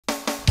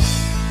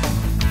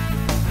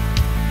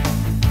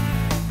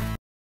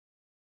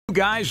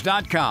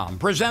Guys.com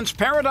presents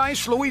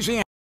Paradise,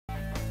 Louisiana.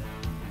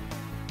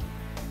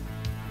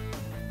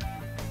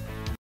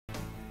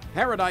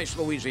 Paradise,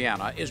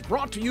 Louisiana is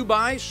brought to you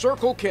by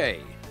Circle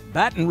K,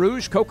 Baton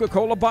Rouge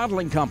Coca-Cola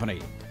Bottling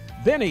Company,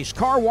 Benny's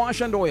Car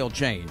Wash and Oil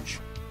Change,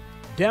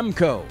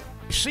 Demco,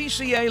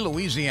 CCA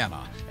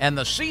Louisiana, and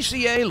the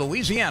CCA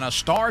Louisiana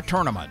Star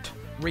Tournament.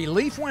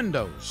 Relief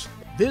Windows.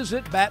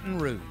 Visit Baton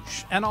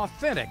Rouge, an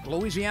authentic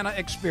Louisiana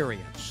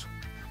experience.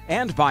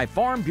 And by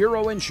Farm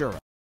Bureau Insurance.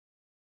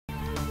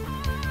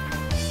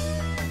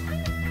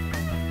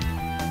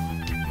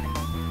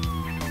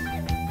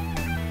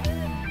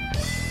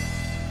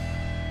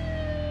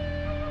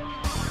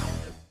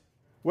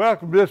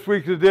 Welcome to this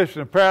week's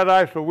edition of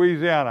Paradise,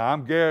 Louisiana.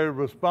 I'm Gary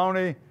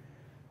Rasponi.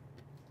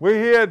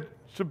 We're here at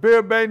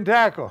Superior Bait and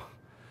Tackle.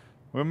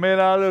 We made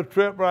our little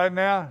trip right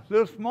now.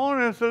 This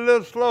morning it's a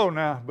little slow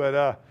now,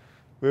 but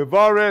we've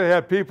already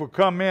had people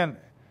come in.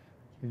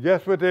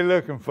 Guess what they're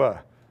looking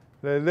for?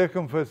 They're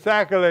looking for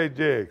sac-a-lait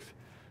jigs.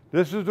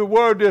 This is the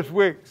word this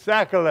week,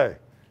 sac-a-lait.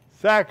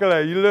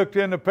 Sac-a-lait. You looked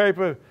in the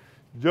paper,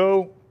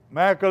 Joe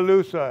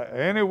Macalusa,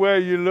 anywhere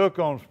you look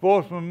on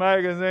Sportsman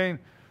Magazine,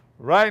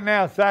 right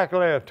now,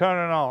 sac-a-lait are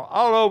turning on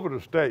all over the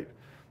state,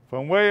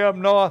 from way up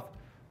north,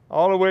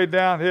 all the way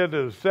down here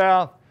to the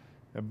south,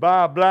 and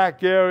by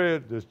Black area,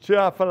 the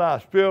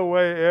Chiafala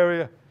Spillway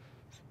area.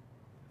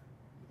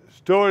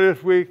 Story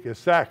this week is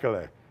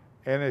sac-a-lait,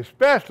 and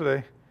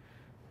especially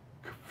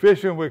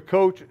fishing with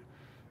Coach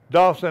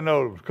Dawson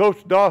Odoms.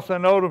 Coach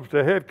Dawson Odoms,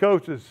 the head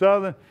coach at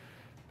Southern,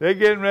 they're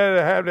getting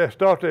ready to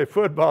start their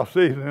football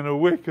season in a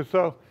week or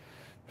so,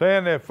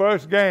 playing their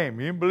first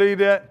game. You can believe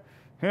that?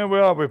 Here we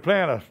are, we're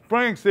playing a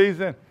spring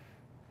season,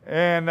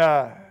 and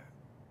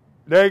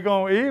they're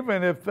going to,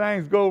 even if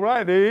things go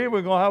right, they're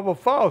even going to have a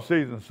fall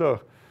season.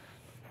 So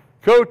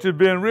Coach has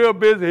been real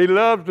busy. He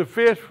loves to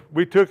fish.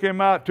 We took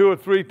him out 2 or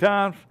 3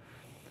 times,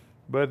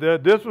 but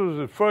this was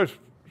his first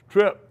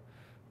trip.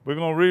 We're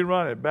going to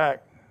rerun it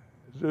back.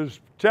 This is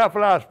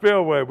Chiafala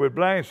Spillway with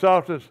Blaine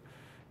Salters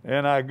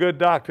and our good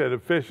doctor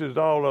that fishes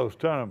all those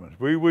tournaments.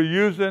 We were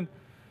using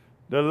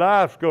the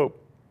live scope.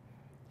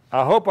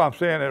 I hope I'm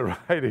saying it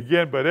right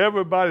again, but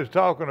everybody's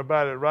talking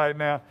about it right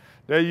now.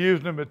 They're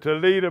using them at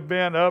Toledo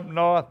Bend, up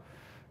north,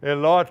 at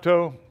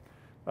Lorto.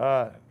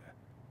 Won't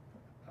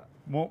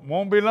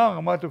be long.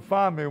 I'm going to have to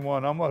find me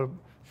one. I'm going to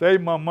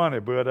save my money,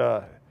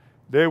 but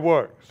they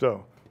work.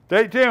 So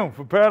stay tuned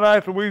for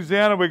Paradise,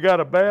 Louisiana. We got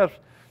a bass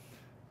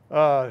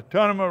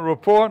tournament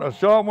report, a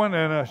short one,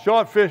 and a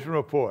short fishing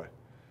report.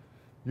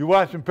 You're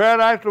watching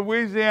Paradise,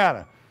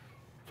 Louisiana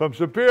from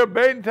Superior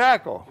Bait and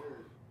Tackle.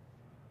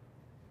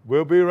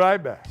 We'll be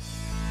right back.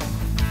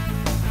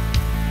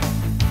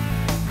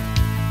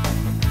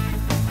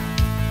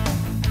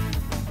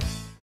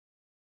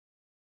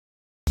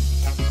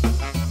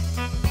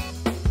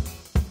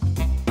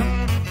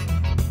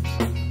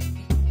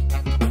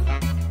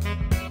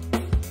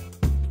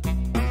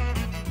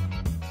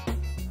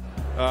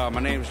 My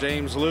name's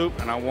James Loop,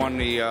 and I won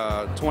the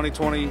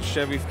 2020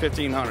 Chevy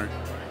 1500.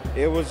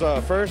 It was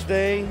first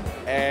day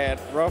at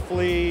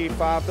roughly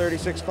 5:30,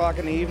 6 o'clock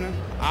in the evening.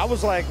 I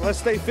was like, let's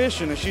stay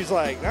fishing. And she's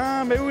like,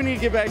 maybe we need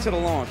to get back to the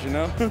launch, you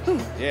know?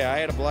 Yeah, I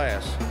had a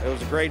blast. It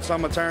was a great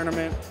summer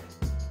tournament.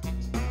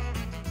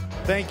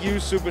 Thank you,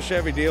 Super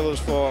Chevy Dealers,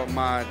 for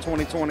my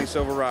 2020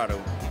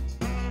 Silverado.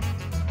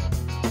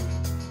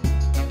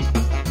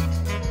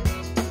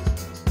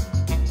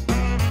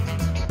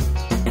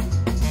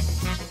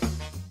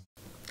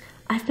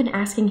 I've been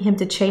asking him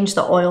to change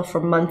the oil for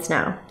months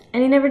now,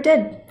 and he never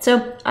did.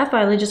 So I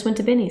finally just went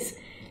to Benny's.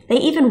 They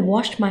even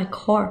washed my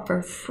car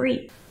for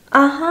free.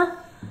 And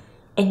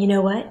you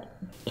know what?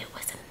 It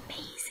was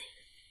amazing.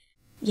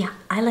 Yeah,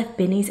 I left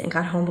Benny's and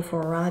got home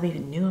before Rob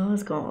even knew I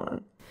was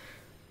gone.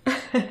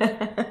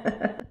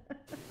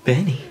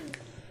 Benny?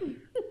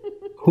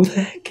 Who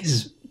the heck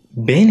is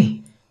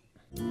Benny?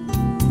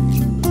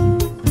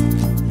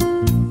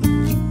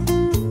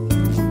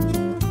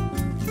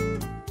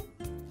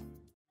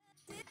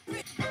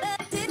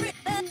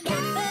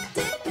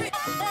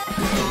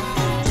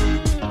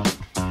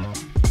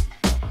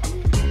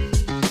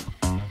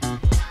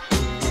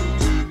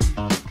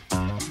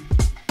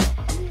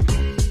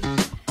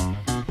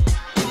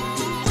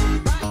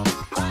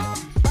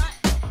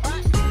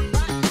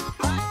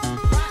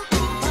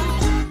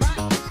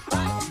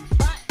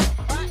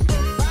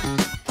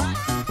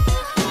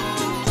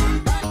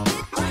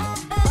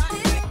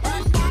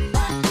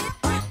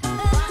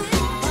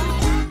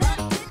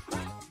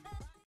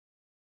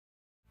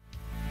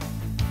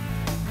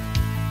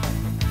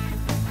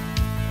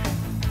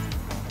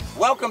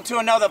 Welcome to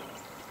another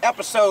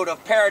episode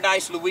of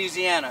Paradise,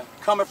 Louisiana,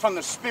 coming from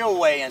the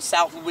Spillway in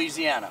South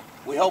Louisiana.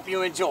 We hope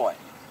you enjoy.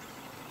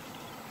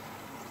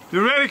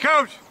 You ready,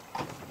 Coach?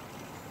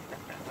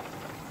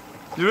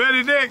 You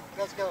ready, Dick?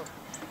 Let's go.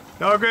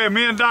 Okay,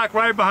 me and Doc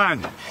right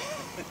behind you.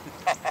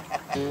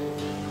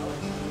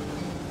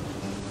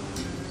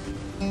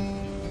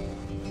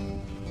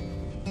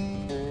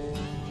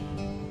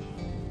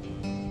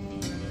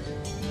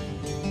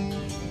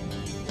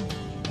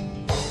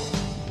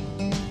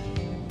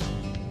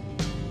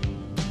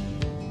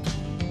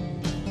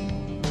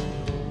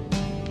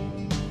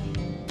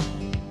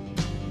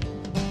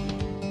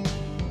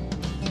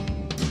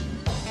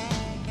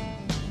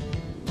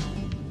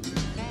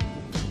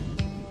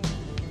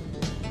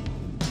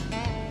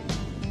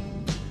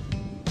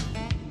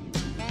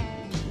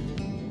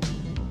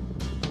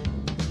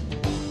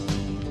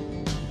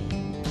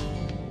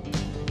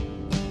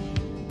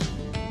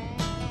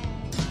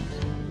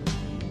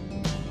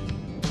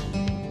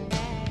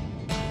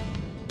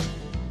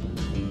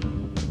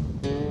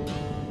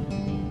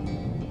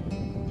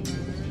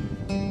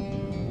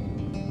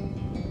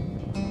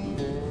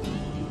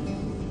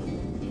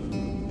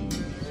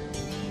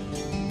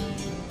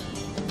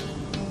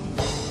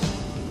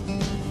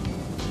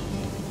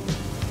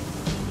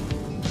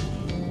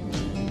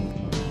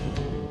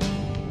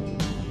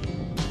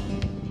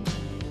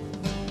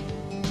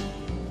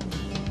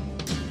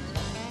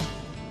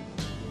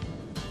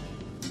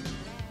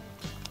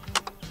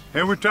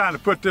 and we're trying to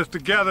put this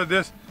together.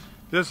 This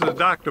is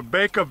Dr.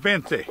 Baker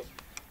Vinci,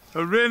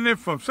 originally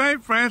from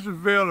St.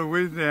 Francisville,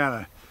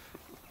 Louisiana.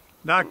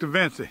 Dr.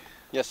 Vinci.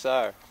 Yes,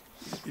 sir.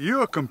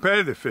 You're a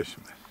competitive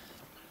fisherman.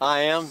 I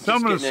am.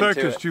 Some of the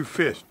circuits you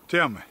fished,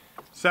 tell me,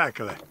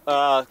 exactly.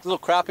 Little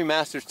Crappie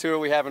Masters tour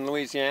we have in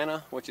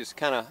Louisiana, which is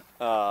kind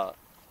of,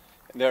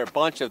 there are a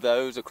bunch of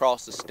those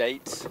across the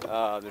states.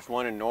 There's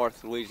one in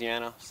North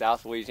Louisiana,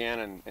 South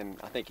Louisiana, and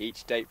I think each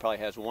state probably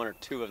has one or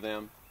two of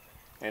them.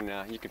 And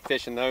you can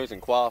fish in those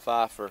and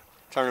qualify for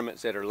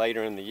tournaments that are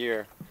later in the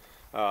year,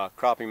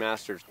 Crappie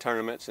Masters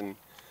tournaments, and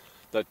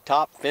the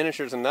top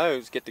finishers in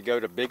those get to go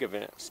to big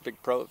events,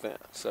 big pro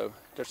events. So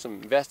there's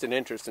some vested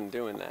interest in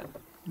doing that.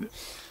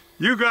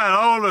 You got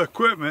all the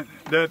equipment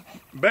that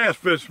bass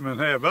fishermen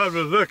have. I was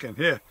looking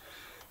here,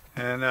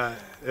 and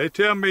they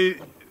tell me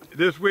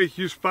this week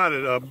you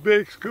spotted a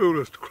big school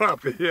of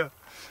crappie here.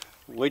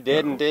 We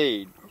did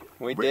indeed.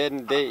 We did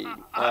indeed.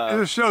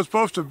 This show's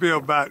supposed to be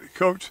about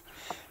Coach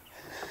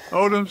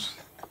Odoms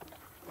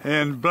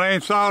and Blaine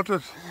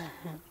Salters,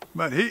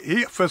 but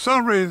he for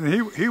some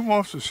reason he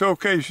wants to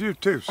showcase you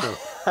too. So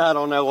I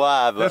don't know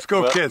why, but let's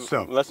go catch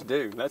some. Let's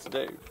do. Let's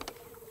do.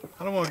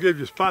 I don't want to give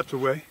your spots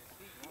away,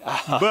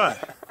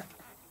 but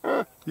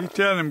you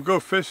tell them go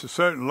fish a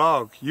certain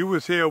log. You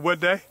was here what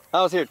day?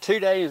 I was here 2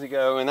 days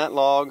ago, and that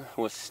log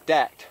was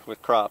stacked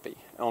with crappie.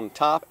 On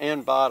top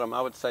and bottom,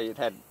 I would say it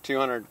had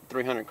 200,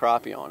 300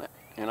 crappie on it,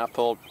 and I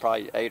pulled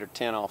probably 8 or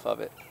 10 off of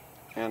it.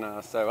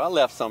 And so I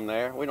left some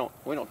there. We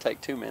don't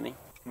take too many.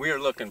 We are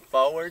looking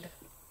forward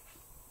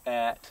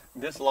at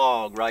this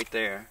log right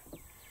there,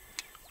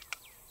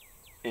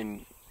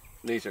 and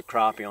these are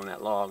crappie on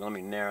that log. Let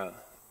me narrow.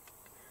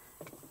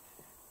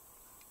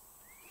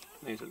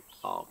 These are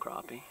all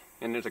crappie,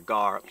 and there's a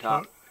gar up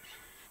top,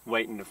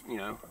 waiting to, you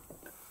know.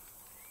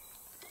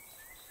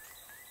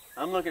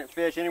 I'm looking at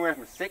fish anywhere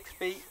from 6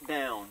 feet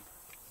down,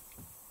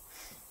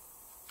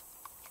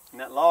 and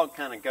that log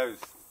kind of goes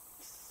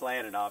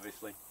slanted,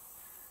 obviously.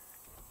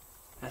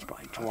 That's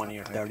probably 20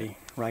 or 30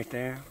 right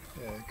there.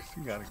 Yeah, because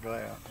you got a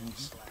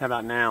glass. How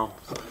about now?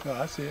 Oh,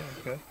 I see it.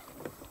 Okay.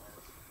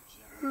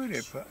 Ooh,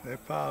 they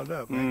piled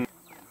up, man.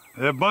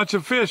 There's a bunch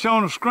of fish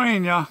on the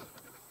screen, y'all.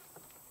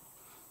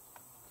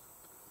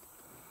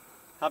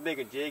 How big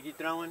a jig you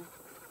throwing,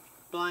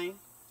 Blaine?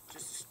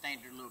 Just a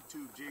standard little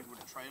tube jig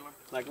with a trailer.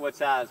 Like what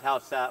size?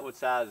 What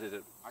size is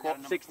it?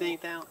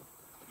 16th ounce?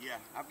 Yeah,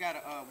 I've got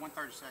a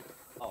 1/32.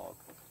 Oh.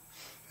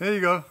 Here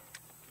you go.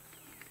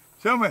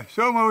 Show me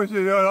what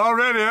you're doing.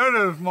 Already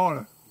early this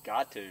morning.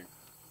 Got to.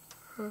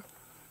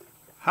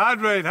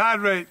 Hydrate,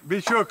 hydrate. Be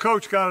sure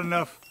Coach got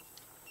enough.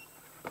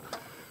 I gotta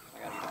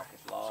get off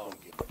this log.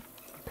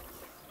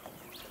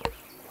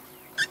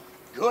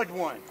 Good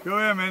one. Go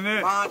ahead, man.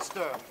 There.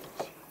 Monster.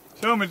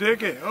 Show me,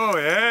 Dickie. Oh,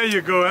 there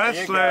you go. That's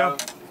a slab.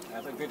 Go.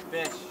 That's a good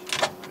fish.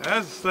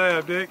 That's a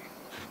slab, Dick.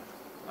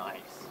 Nice.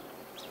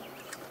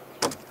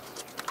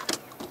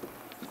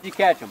 You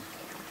catch them?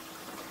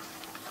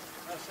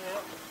 That's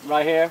it.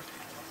 Right here?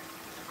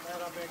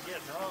 That I've been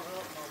getting hung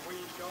up. My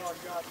weed guard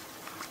got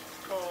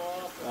cut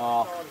off and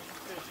started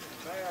fishing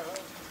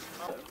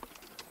there.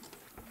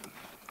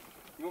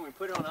 You want me to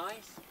put it on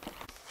ice?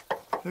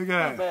 Look Not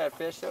at that. bad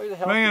fish. Show you the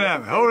Bring it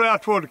at me. Hold it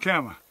out toward the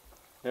camera.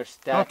 They're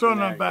stacked Don't in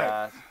throw there, them back.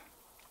 guys.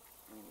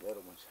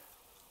 Little ones.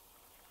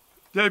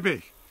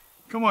 JB,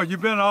 come on.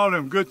 You've been to all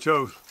them good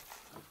shows.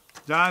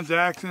 John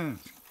Jackson,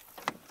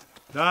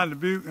 Don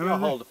Dubuque. You'll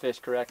hold the fish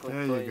correctly,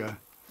 There please. you go.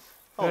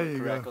 Hold There it you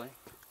correctly. go.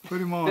 Put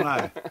him on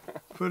ice.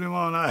 Put him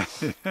on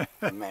ice.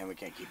 Man, we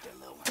can't keep that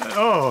little one.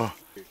 Oh.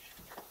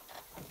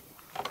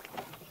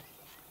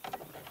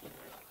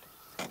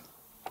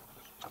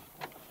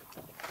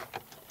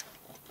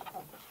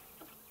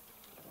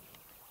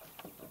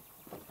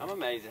 I'm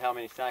amazed at how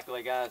many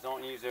Sackaway guys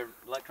don't use their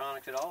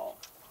electronics at all.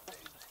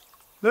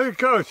 Look at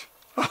Coach.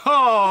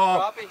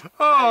 Oh, Crappie?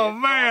 oh Hey,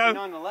 it's man. crappie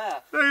on the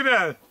left. Look at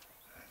that.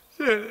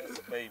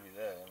 Shit. Baby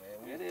there,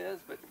 man. It is,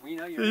 but we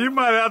know you're. You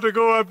might have to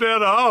go up there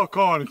to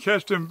Alcorn and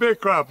catch them big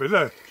crappie.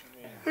 Look.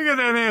 Look at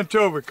that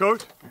anchovy,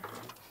 Coach.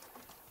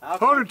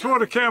 Hold it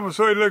toward the camera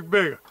so he looks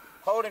bigger.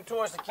 Hold him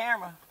towards the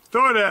camera.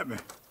 Throw it at me.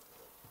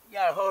 You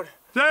gotta hold it.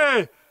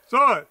 Hey,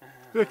 throw it.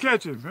 They're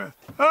catching.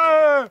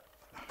 Oh,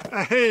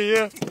 hey,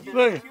 yeah.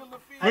 Look,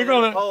 Hey,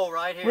 there's a pole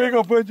right here. we're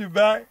gonna put you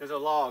back. There's a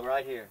log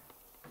right here.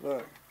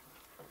 Look.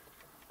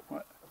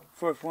 What?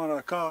 First one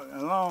I caught in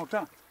a long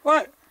time.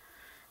 What?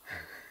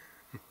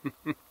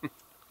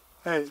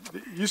 Hey,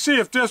 you see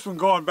if this one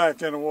going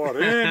back in the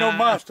water. He ain't no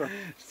monster.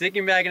 Stick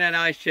him back in that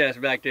ice chest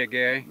back there,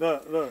 Gary.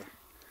 Look, look.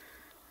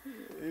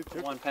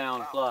 1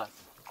 pound plus.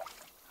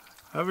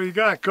 How many you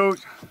got,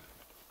 Coach?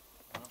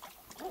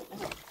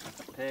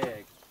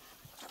 Pig.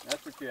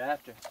 That's what you're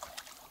after.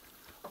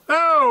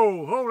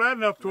 Oh, hold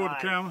that up toward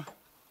Nice. the camera.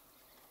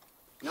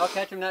 Y'all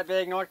catch them that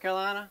big, North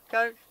Carolina,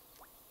 Coach?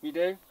 You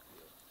do?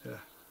 Yeah.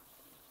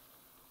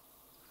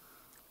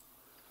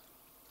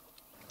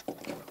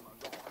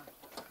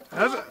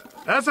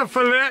 That's a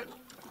fillet.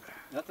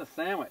 That's a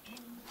sandwich.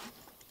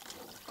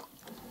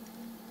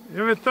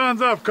 Give me a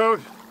thumbs up,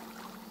 Coach.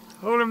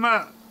 Hold him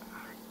out.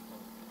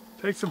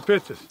 Take some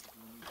pictures.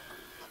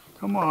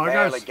 Come on,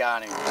 Barely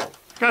got him.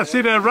 Gotta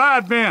see that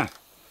rod, Ben.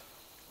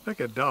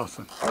 Look at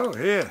Dawson. Oh,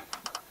 yeah.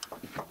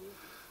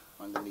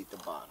 Underneath the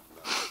bottom.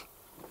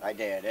 Right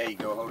there. There you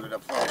go. Hold it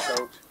up for me,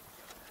 Coach.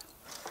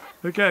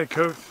 Look at it,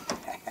 Coach.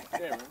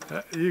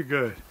 You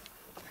good.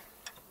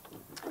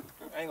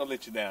 I ain't gonna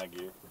let you down,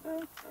 Gary.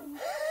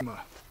 Come on.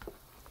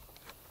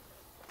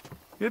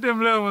 Get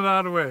them little ones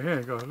out of the way. Here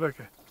you go. Look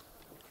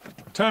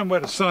at. Turn where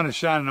the sun is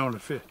shining on the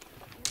fish.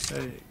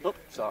 There you go. Oops,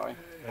 sorry.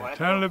 Yeah,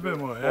 turn a little bit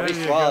more. There He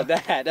you swallowed go.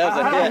 that. That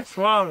was a hit.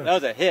 Swallowed. That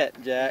was a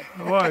hit, Jack.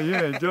 Well, you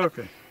ain't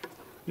joking.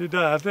 You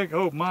done. I think,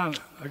 oh, mine,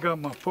 I got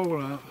my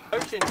pole out.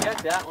 Coach didn't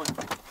catch that one.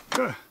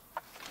 Good.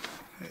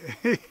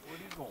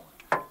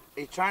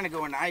 He's trying to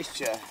go in the ice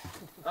chest.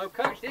 Oh,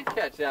 Coach did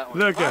catch that one.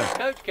 Look at it.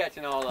 Coach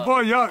catching all of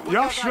Boy,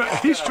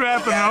 he's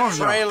strapping it on you.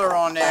 Trailer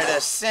on there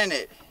that sent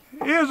it.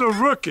 Here's a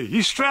rookie.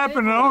 He's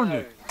strapping it on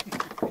you.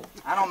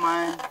 I don't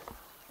mind.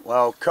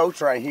 Well,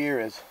 Coach right here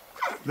is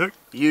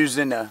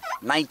using a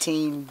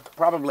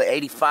probably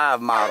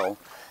 85 model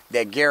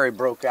that Gary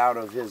broke out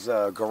of his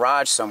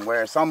garage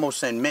somewhere. It's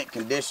almost in mint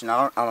condition.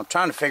 I'm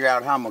trying to figure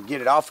out how I'm gonna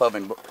get it off of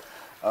him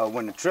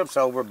when the trip's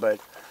over. But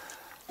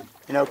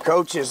you know,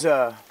 Coach is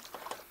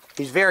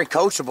he's very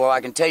coachable. I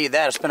can tell you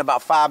that. I spent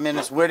about 5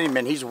 minutes with him,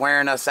 and he's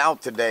wearing us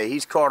out today.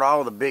 He's caught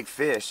all the big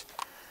fish,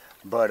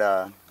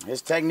 but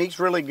his technique's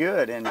really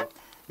good. And you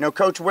know,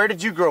 Coach, where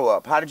did you grow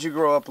up? How did you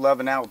grow up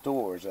loving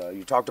outdoors?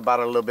 You talked about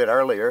it a little bit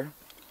earlier.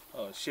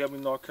 Shelby,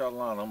 North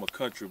Carolina. I'm a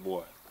country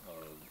boy.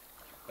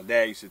 My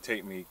dad used to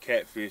take me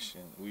catfish,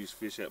 and we used to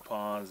fish at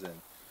ponds, and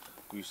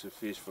we used to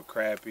fish for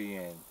crappie,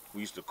 and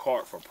we used to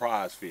cart for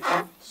prize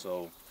fishing.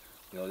 So,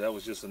 you know, that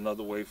was just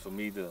another way for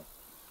me to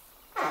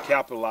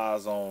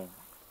capitalize on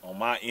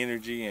my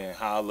energy and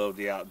how I love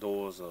the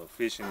outdoors.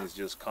 Fishing is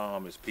just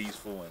calm, it's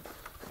peaceful, and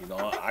you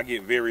know, I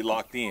get very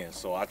locked in.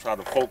 So I try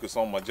to focus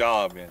on my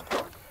job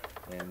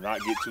and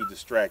not get too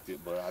distracted.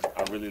 But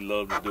I really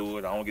love to do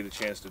it. I don't get a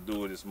chance to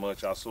do it as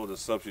much. I sort of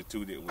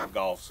substitute it with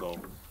golf. So,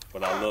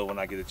 but I love when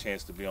I get a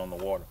chance to be on the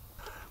water.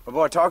 But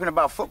boy, talking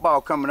about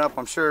football coming up,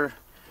 I'm sure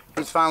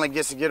he finally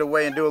gets to get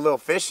away and do a little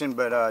fishing.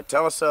 But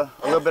tell us a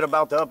little bit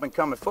about the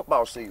up-and-coming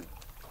football season.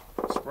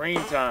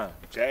 Springtime.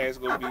 Jags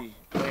gonna be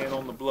playing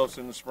on the bluffs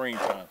in the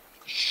springtime.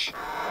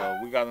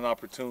 We got an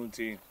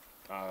opportunity.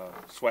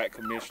 SWAC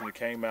commissioner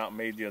came out and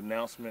made the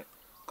announcement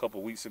a couple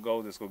weeks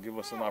ago that's gonna give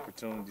us an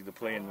opportunity to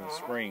play in the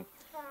spring.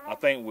 I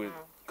think with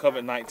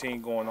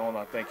COVID-19 going on,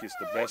 I think it's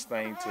the best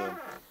thing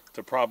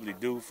to probably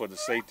do for the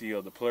safety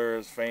of the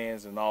players,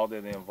 fans, and all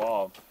that are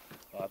involved.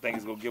 I think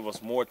it's gonna give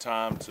us more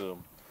time to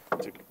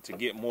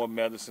get more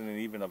medicine and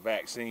even a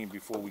vaccine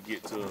before we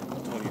get to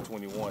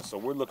 2021. So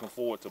we're looking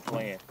forward to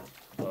playing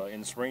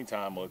in the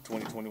springtime of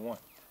 2021.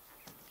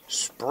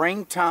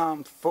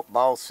 Springtime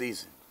football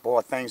season.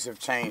 Boy, things have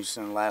changed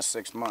in the last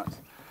 6 months.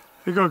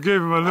 You're going to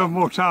give him a little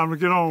more time to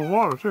get on the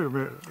water, too,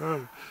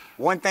 man.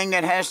 One thing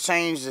that has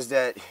changed is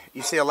that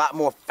you see a lot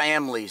more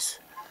families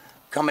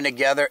coming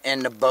together in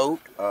the boat.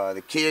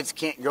 The kids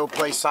can't go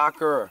play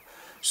soccer or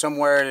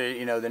somewhere,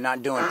 you know, they're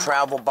not doing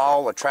travel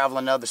ball or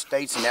traveling to other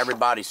states, and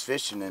everybody's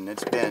fishing, and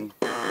it's been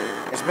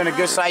a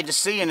good sight to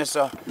see. And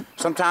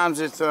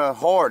sometimes it's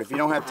hard if you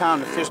don't have time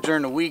to fish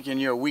during the week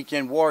and you're a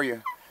weekend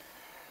warrior.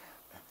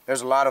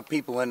 There's a lot of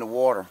people in the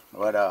water,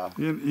 but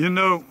you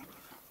know,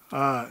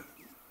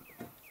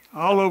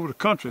 all over the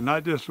country,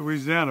 not just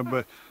Louisiana,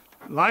 but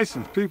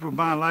people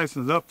buying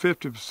license up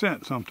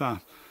 50%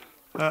 sometimes.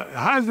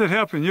 How is it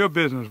helping your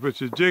business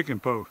with your jigging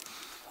post?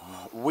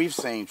 We've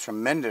seen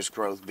tremendous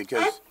growth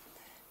because,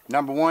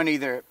 number one,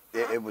 either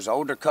it was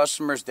older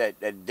customers that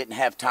didn't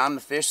have time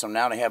to fish, so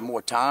now they have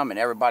more time and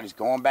everybody's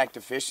going back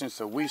to fishing.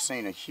 So we've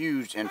seen a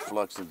huge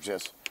influx of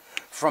just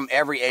from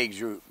every age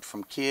group,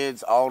 from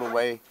kids all the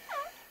way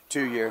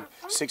to your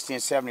 60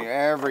 and 70,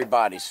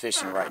 everybody's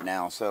fishing right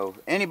now. So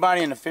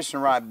anybody in the fishing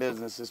rod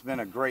business, it's been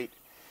a great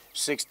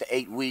 6 to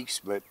 8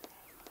 weeks, but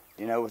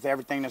you know, with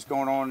everything that's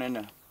going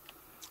on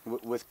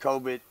with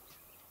COVID,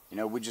 you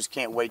know, we just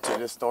can't wait till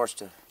this starts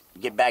to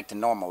get back to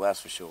normal,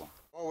 that's for sure.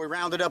 Well, we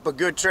rounded up a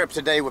good trip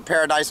today with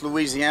Paradise,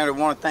 Louisiana.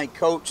 We want to thank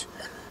Coach,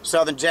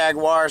 Southern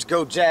Jaguars,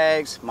 go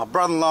Jags, my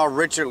brother-in-law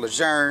Richard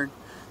Lejeune,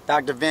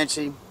 Dr.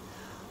 Vinci,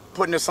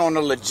 putting us on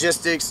the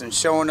logistics and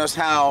showing us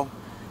how,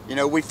 you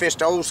know, we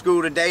fished old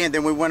school today and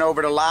then we went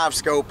over to live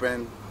scope,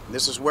 and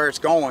this is where it's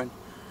going.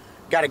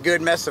 Got a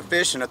good mess of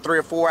fish in a 3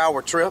 or 4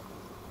 hour trip.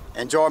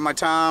 Enjoyed my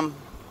time.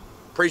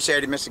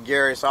 Appreciate it, Mr.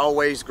 Gary. It's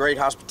always great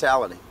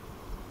hospitality.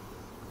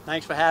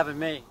 Thanks for having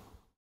me.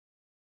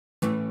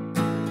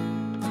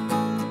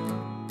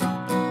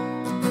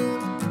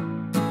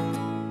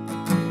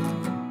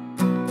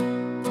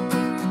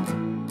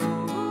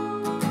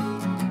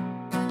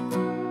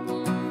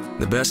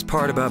 The best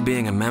part about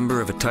being a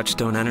member of a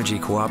Touchstone Energy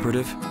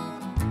Cooperative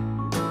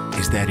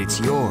is that it's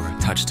your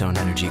Touchstone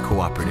Energy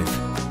Cooperative.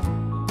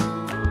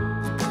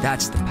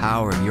 That's the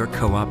power of your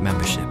co-op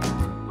membership.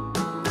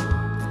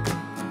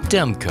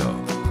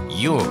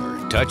 Demco, your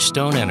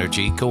Touchstone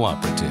Energy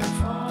Cooperative.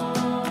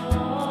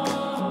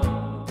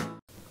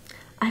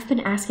 been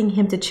asking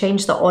him to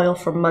change the oil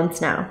for months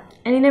now,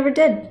 and he never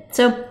did.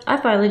 So I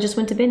finally just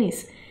went to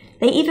Benny's.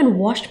 They even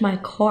washed my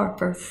car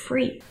for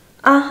free.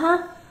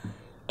 Uh-huh.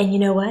 And you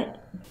know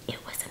what? It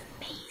was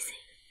amazing.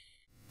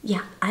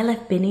 Yeah, I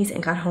left Benny's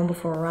and got home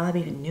before Rob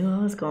even knew I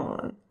was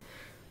gone.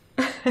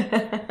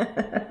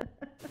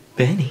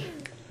 Benny?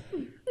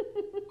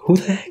 Who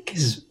the heck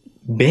is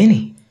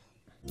Benny?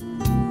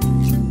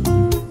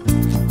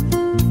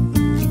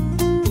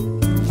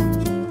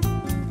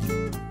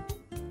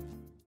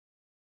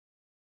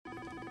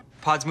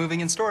 Pod's moving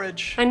in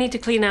storage. I need to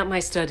clean out my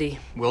study.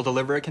 We'll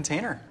deliver a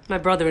container. My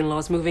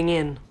brother-in-law's moving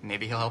in.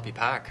 Maybe he'll help you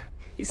pack.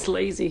 He's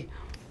lazy.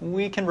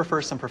 We can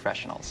refer some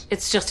professionals.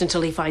 It's just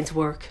until he finds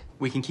work.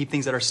 We can keep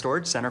things at our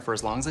storage center for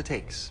as long as it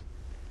takes.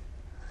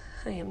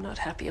 I am not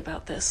happy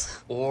about this.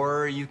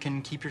 Or you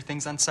can keep your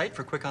things on site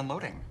for quick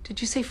unloading.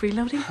 Did you say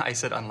freeloading? I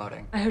said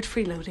unloading. I heard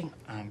freeloading.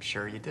 I'm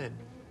sure you did.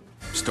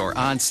 Store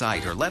on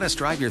site or let us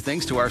drive your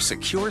things to our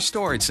secure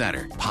storage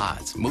center.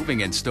 Pods,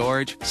 moving and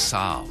storage,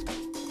 solved.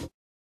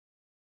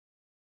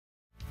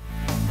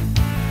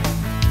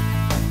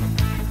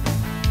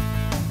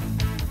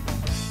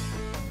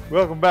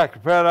 Welcome back to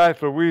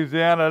Paradise,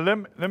 Louisiana.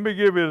 Let me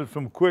give you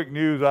some quick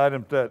news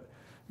items that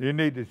you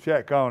need to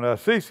check on.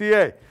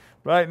 CCA,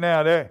 right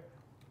now,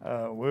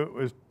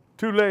 it's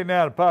too late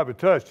now to probably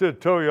touch. Should have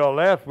told y'all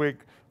last week,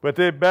 but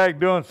they're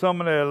back doing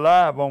some of their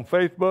live on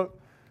Facebook.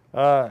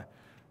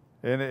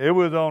 And it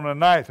was on the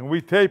 9th, and we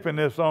taping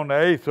this on the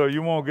 8th, so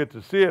you won't get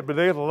to see it. But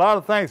there's a lot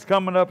of things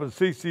coming up in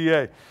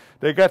CCA.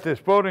 They got the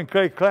Sporting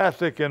Clay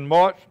Classic in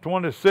March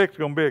 26th,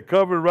 going to be at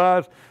Covered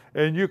Rise.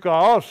 And you can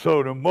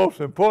also, the most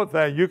important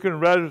thing, you can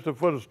register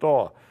for the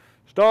Star.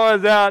 Star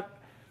is out.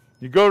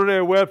 You go to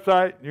their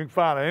website, you can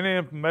find any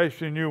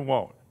information you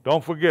want.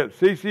 Don't forget,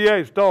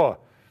 CCA Star.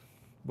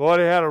 Boy,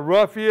 they had a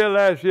rough year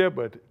last year,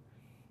 but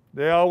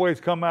they always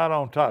come out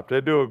on top.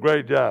 They do a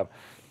great job.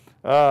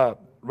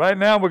 Right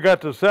now, we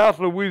got the South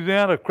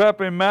Louisiana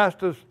Crappie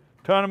Masters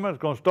Tournament.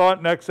 It's going to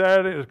start next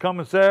Saturday. It's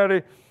coming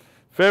Saturday,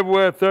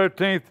 February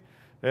 13th,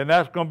 and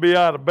that's going to be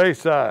out of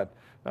Bayside.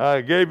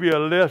 I gave you a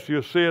list.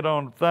 You'll see it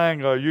on the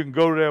thing, or you can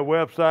go to their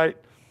website,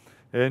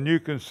 and you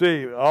can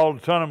see all the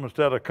tournaments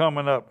that are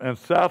coming up in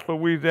South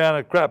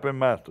Louisiana Crappie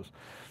Masters.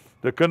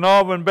 The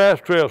Carnarvon Bass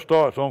Trail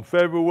starts on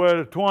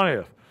February the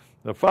 20th.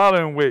 The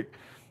following week,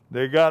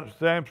 they got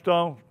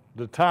Sandstone,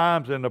 the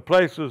times, and the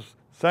places,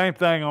 same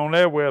thing on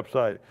their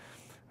website.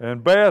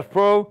 And Bass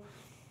Pro,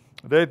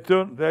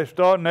 they're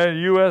starting their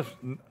U.S.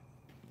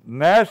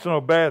 National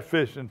Bass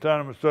Fishing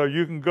Tournament, so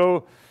you can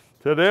go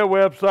to their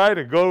website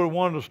or go to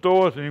one of the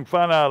stores and you can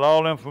find out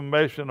all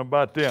information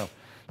about them.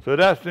 So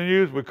that's the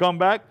news. We come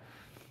back.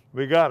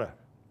 We got a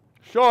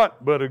short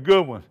but a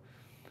good one.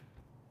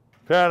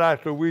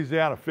 Paradise,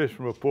 Louisiana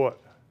Fishing Report.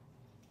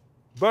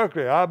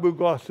 Berkeley, Abu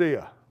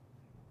Garcia.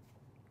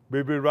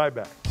 We'll be right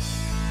back.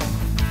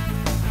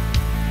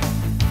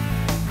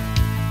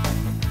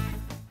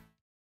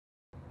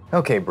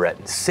 Okay,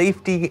 Brett,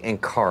 safety and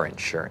car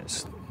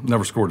insurance.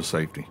 Never scored a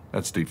safety.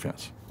 That's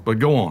defense. But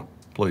go on,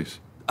 please.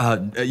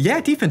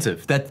 Yeah,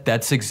 defensive.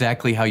 That's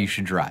exactly how you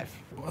should drive.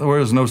 There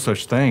is no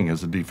such thing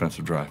as a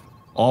defensive drive.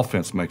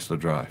 Offense makes the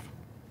drive.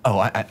 Oh,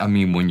 I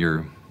mean when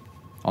you're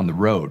on the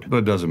road. But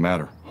it doesn't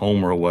matter,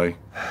 home or away.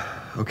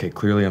 Okay,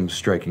 clearly I'm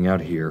striking out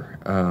here.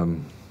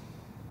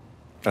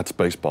 That's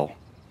baseball.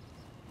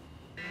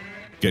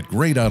 Get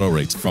great auto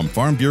rates from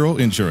Farm Bureau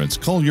Insurance.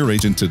 Call your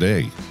agent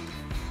today.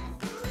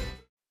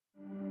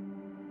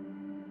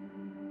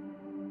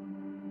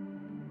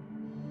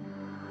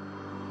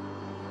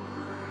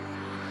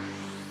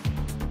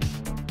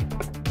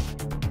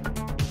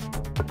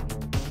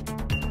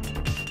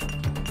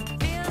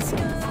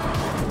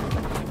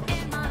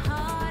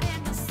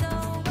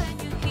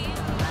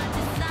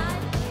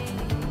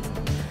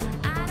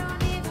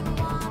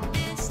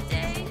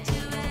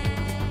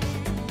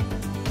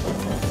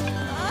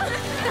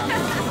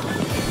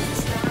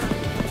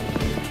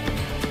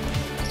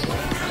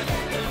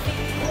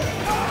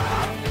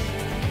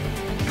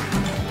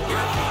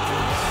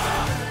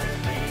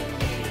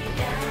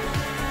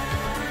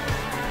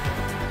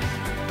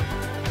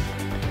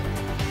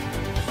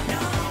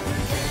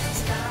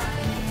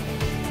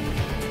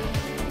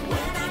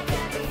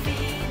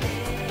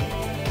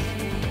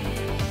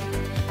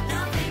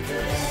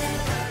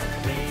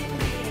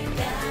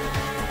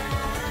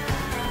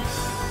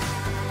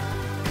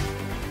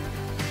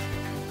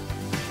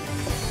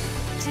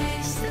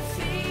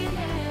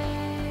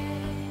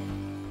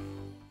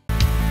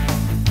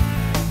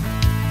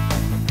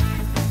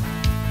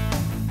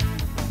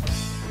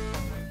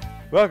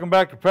 Welcome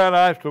back to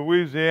Paradise,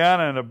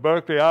 Louisiana, and the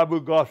Berkeley Abu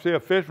Garcia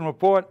Fishing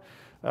Report.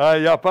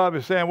 Y'all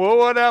probably saying, well,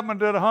 what happened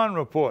to the hunting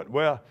report?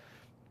 Well,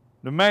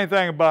 the main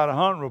thing about a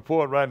hunting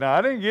report right now,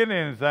 I didn't get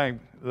anything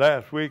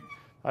last week.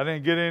 I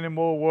didn't get any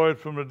more words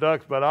from the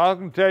ducks, but all I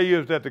can tell you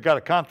is that they got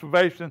a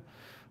conservation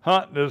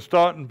hunt that's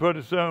starting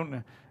pretty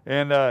soon,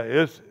 and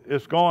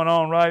it's going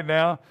on right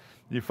now.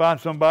 You find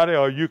somebody,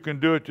 or you can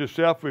do it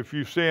yourself if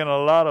you're seeing a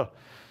lot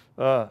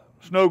of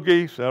snow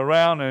geese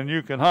around, and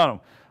you can hunt them.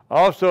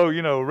 Also,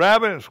 you know,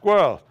 rabbit and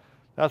squirrels.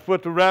 That's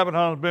what the rabbit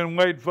hunters been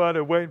waiting for.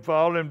 They're waiting for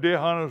all them deer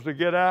hunters to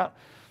get out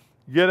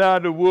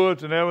of the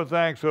woods and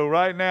everything. So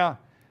right now,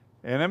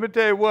 and let me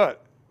tell you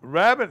what,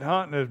 rabbit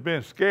hunting has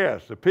been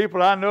scarce. The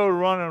people I know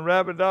running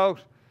rabbit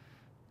dogs,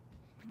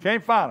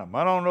 can't find them.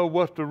 I don't know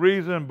what's the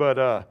reason,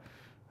 but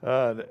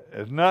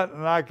it's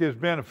nothing like it's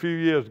been a few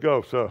years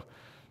ago. So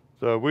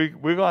we're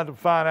going to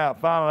have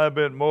to find a little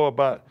bit more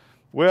about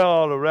where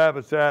all the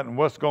rabbits at and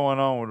what's going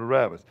on with the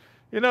rabbits.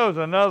 You know,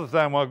 there's another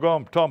thing when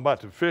I'm talking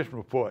about the fishing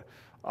report.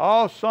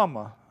 All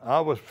summer, I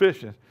was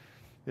fishing.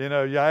 You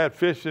know, I had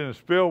fish in the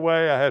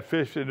spillway, I had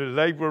fish in the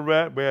lake,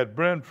 we had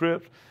brim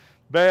trips,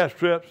 bass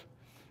trips.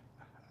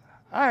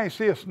 I ain't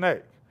see a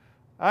snake.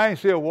 I ain't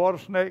see a water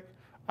snake.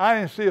 I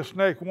didn't see a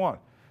snake once.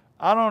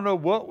 I don't know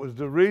what was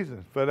the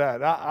reason for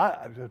that.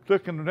 I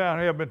looking down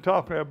here, I've been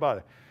talking to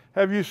everybody.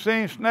 Have you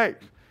seen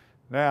snakes?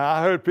 Now,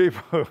 I heard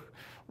people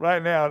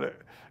right now that,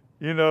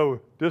 you know,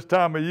 this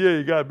time of year,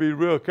 you got to be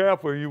real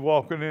careful when you're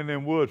walking in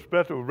them woods,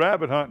 especially with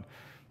rabbit hunting.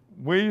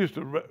 We used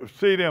to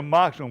see them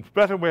moccasin,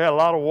 especially when we had a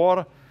lot of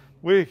water.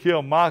 We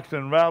killed moccasin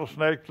and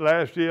rattlesnakes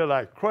last year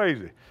like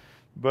crazy.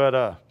 But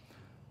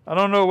I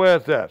don't know where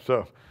it's at.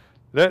 So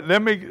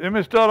let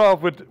me start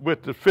off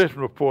with the fishing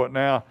report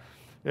now.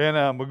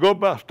 And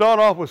we'll start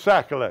off with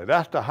Sac-A-Lait.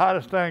 That's the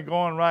hottest thing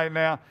going right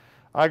now.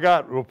 I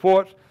got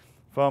reports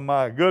from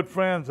my good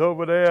friends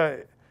over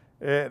there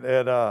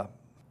at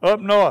up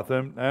north,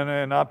 and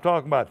I'm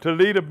talking about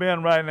Toledo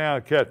Bend right now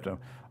and catch them.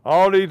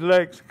 All these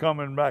lakes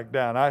coming back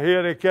down. I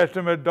hear they catch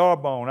them at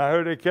Darbone. I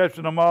heard they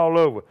catching them all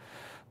over.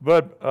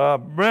 But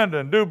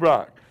Brendan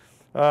Dubrock,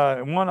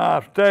 one of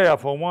our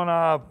staff or one of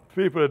our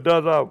people that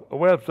does our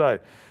website,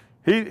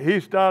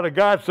 he started a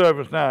guide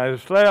service now.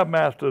 His slab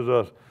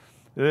masters,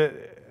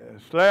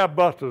 slab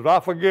busters. I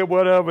forget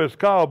whatever it's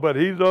called, but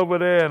he's over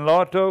there in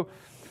Lotto,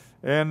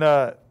 and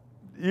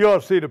you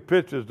ought to see the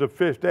pictures, the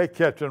fish they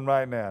catching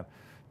right now.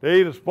 They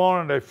either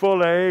spawning, they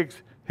full of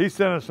eggs. He's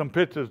sending some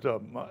pictures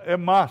of a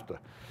monster.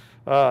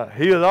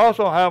 He is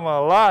also having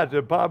a lodge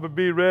that'll probably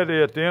be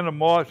ready at the end of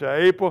March or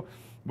April,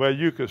 where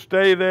you can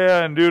stay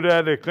there and do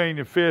that. They clean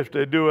your fish,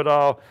 they do it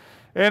all.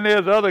 And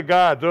there's other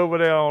guides over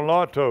there on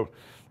Lotto,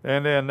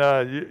 and then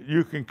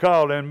you can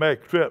call and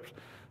make trips.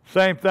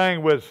 Same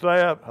thing with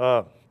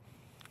slab,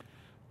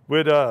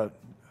 with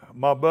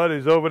my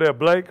buddies over there,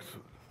 Blake's,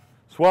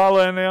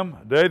 swallowing them.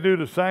 They do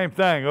the same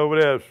thing over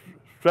there,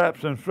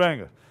 straps and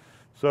stringers.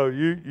 So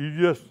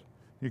you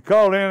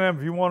call in them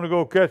if you want to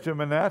go catch them,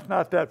 and that's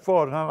not that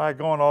far. It's not like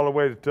going all the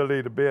way to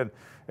Toledo Bend,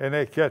 and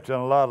they're catching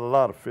a lot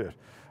of fish.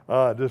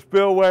 The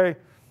spillway,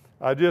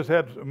 I just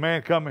had a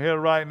man coming here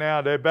right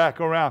now. They're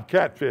back around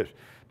catfish.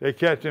 They're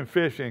catching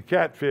fish and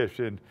catfish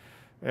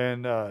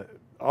and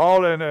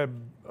all in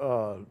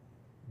a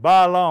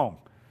by-long,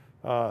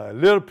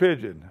 little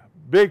pigeon,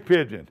 big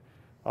pigeon,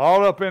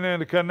 all up in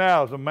the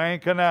canals, the main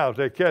canals.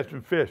 They're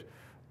catching fish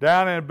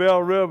down in the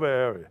Bell River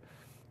area.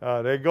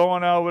 They're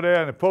going over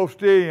there in the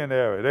Postilion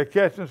area. They're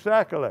catching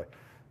Sac-A-Lait,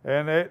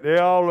 and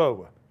they're all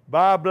over.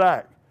 Bar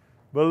Black,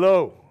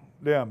 below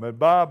them, at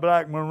Bar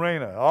Black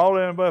Marina, all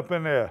of them up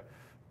in there.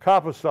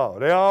 Copper Saw,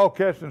 they're all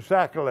catching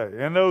Sac-A-Lait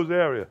in those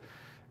areas.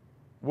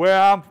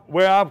 Where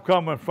I'm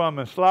coming from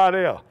in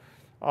Slidell,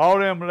 all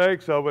them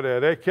lakes over there,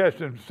 they're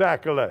catching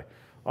Sac-A-Lait.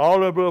 All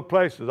them little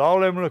places, all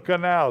them little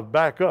canals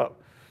back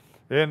up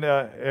in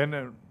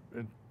the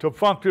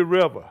Tuffunkty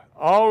River.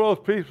 All those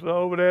pieces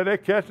over there, they're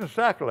catching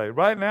Sac-A-Lait.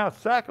 Right now,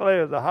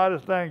 Sac-A-Lait is the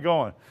hottest thing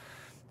going.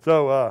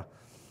 So,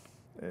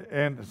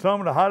 and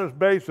some of the hottest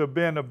baits have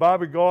been the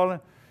Bobby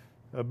Garland,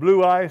 the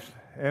blue ice,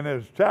 and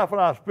the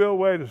Taffalot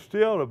Spillway is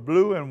still the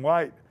blue and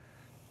white.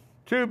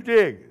 Tube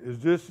jig is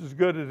just as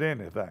good as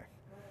anything.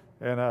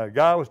 And a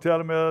guy was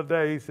telling me the other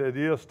day, he said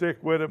he'll stick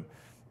with him,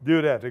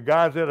 do that. The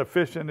guys that are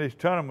fishing these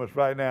tournaments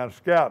right now and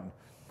scouting,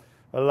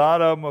 a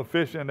lot of them are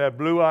fishing that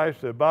blue ice,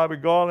 the Bobby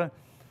Garland,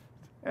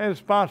 and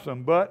sponsor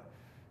them. But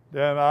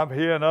then I'm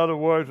hearing other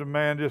words, a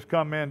man just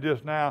come in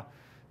just now,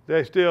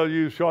 they still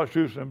use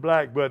chartreuse and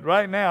black. But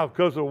right now,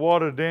 because the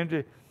water's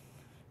dingy,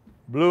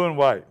 blue and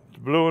white. It's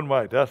blue and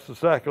white. That's the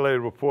Sac-A-Lait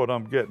report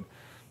I'm getting.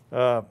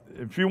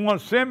 If you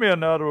want to send me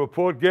another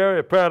report, Gary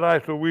at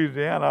Paradise,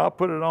 Louisiana, I'll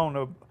put it on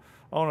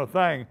the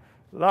thing.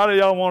 A lot of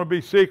y'all want to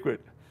be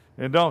secret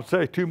and don't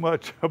say too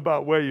much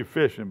about where you're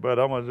fishing, but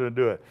I'm going to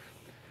do it.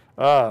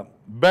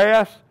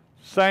 Bass,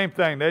 same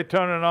thing. They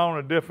turn it on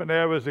in different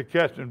areas of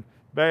catching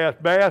bass.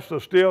 Bass are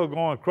still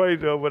going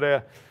crazy over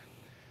there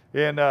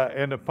in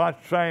the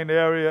Pontchartrain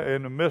area,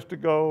 in the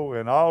Mystico,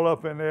 and all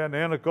up in there in the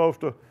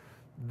Intercoastal.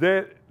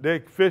 They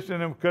fishing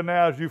them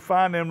canals. You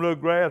find them little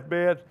grass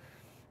beds,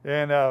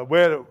 and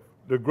where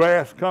the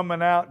grass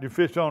coming out, you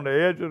fish on the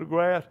edge of the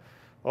grass,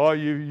 or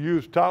you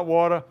use top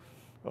water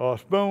or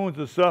spoons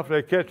and stuff.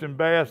 They're catching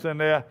bass in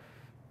there.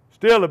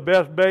 Still the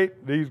best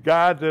bait. These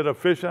guys that are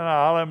fishing on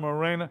Island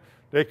Marina,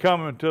 they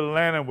come into the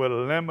landing with a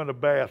limit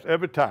of bass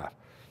every time.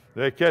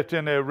 They catch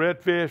in their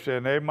redfish,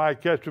 and they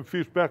might catch a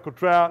few speckled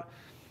trout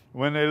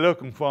when they're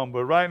looking for them.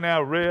 But right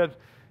now, reds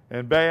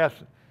and bass,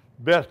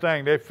 best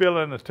thing. They're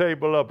filling the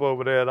table up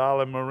over there at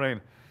Island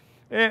Marina.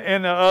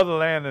 And the other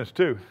landings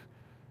too.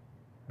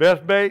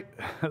 best bait,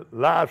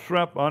 live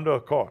shrimp under a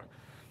cork.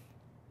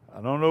 I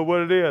don't know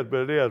what it is,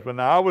 but it is. When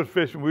I was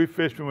fishing, we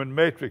fishing with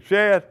matrix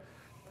shad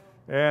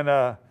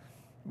and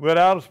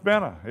without a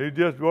spinner. He's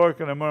just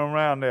working them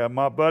around there.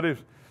 My buddies,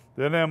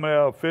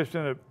 they're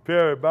fishing at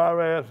Perry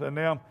Barras and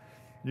them.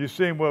 You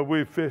seen what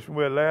we fishing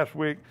with last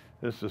week?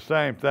 It's the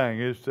same thing.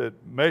 It's the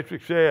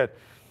matrix shad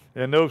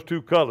in those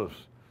two colors,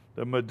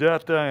 the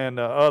magenta and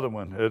the other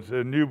one. It's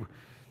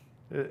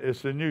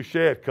a new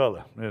shad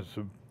color. It's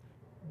a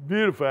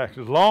beautiful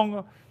action. It's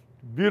longer,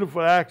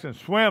 beautiful action,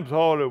 swims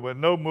harder with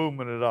no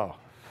movement at all.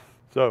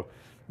 So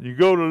you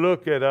go to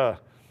look at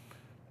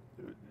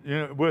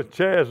with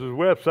Chaz's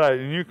website,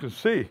 and you can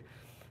see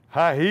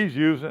how he's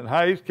using,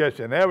 how he's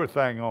catching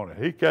everything on it.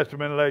 He catches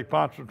them in Lake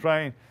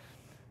Pontchartrain.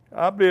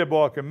 I believe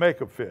boy can make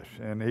a fish,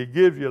 and he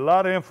gives you a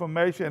lot of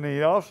information, and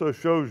he also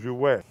shows you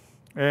where.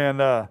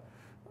 And I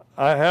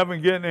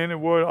haven't gotten any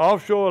word.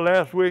 Offshore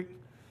last week,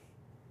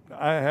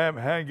 I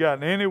haven't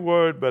gotten any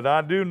word, but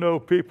I do know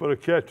people are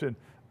catching,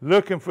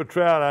 looking for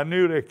trout. I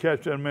knew they're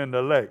catching them in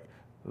the lake.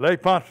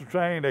 Lake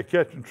Pontchartrain, they're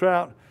catching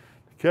trout,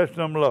 catching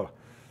them low.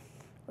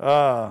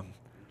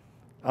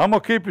 I'm going to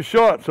keep it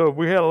short, so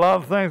we had a lot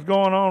of things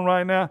going on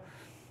right now.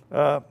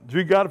 If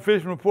you got a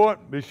fishing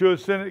report, be sure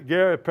to send it to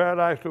Gary at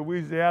Paradise,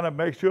 Louisiana.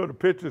 Make sure the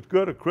picture's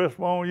good or Chris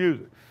won't use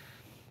it.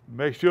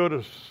 Make sure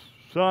the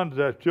sun's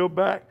at your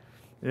back,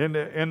 in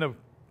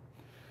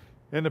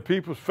the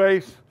people's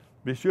face.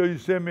 Be sure you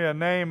send me a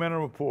name and a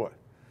report.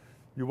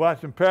 You're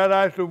watching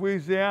Paradise,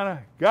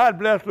 Louisiana. God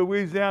bless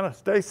Louisiana.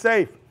 Stay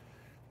safe.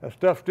 That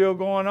stuff's still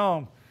going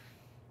on.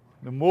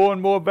 The more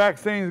and more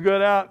vaccines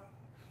get out,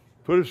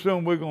 pretty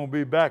soon we're going to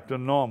be back to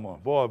normal.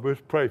 Boy, let's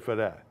pray for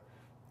that.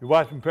 You're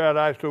watching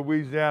Paradise,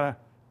 Louisiana.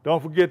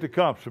 Don't forget to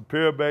come,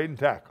 Superior Bait and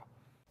Tackle.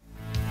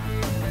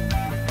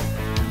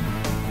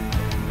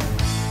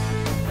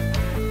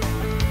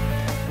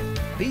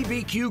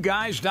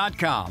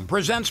 BBQGuys.com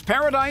presents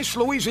Paradise,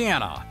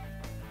 Louisiana.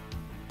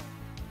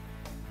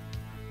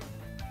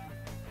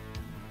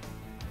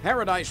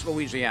 Paradise,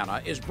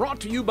 Louisiana is brought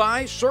to you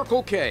by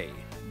Circle K,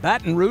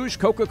 Baton Rouge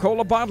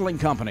Coca-Cola Bottling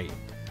Company,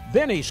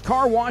 Benny's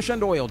Car Wash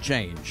and Oil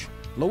Change,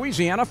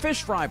 Louisiana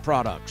Fish Fry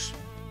Products,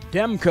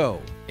 Demco,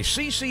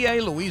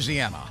 CCA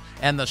Louisiana,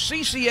 and the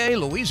CCA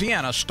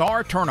Louisiana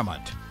Star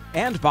Tournament,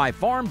 and by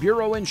Farm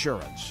Bureau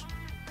Insurance.